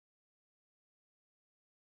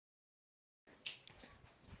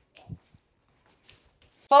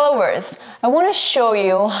Followers, I want to show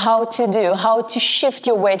you how to shift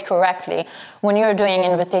your weight correctly when you're doing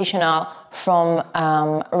invitational from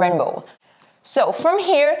rainbow. So from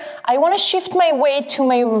here, I want to shift my weight to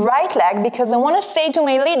my right leg because I want to say to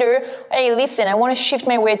my leader, hey, listen, I want to shift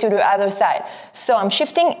my weight to the other side. So I'm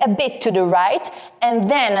shifting a bit to the right, and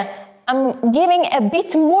then I'm giving a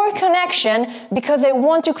bit more connection because I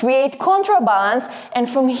want to create counterbalance, and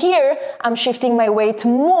from here I'm shifting my weight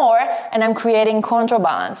more and I'm creating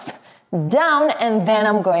counterbalance. Down, and then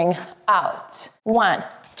I'm going out. 1,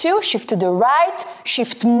 2, shift to the right,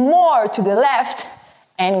 shift more to the left,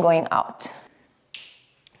 and going out.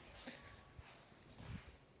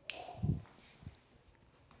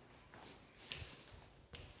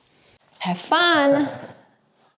 Have fun!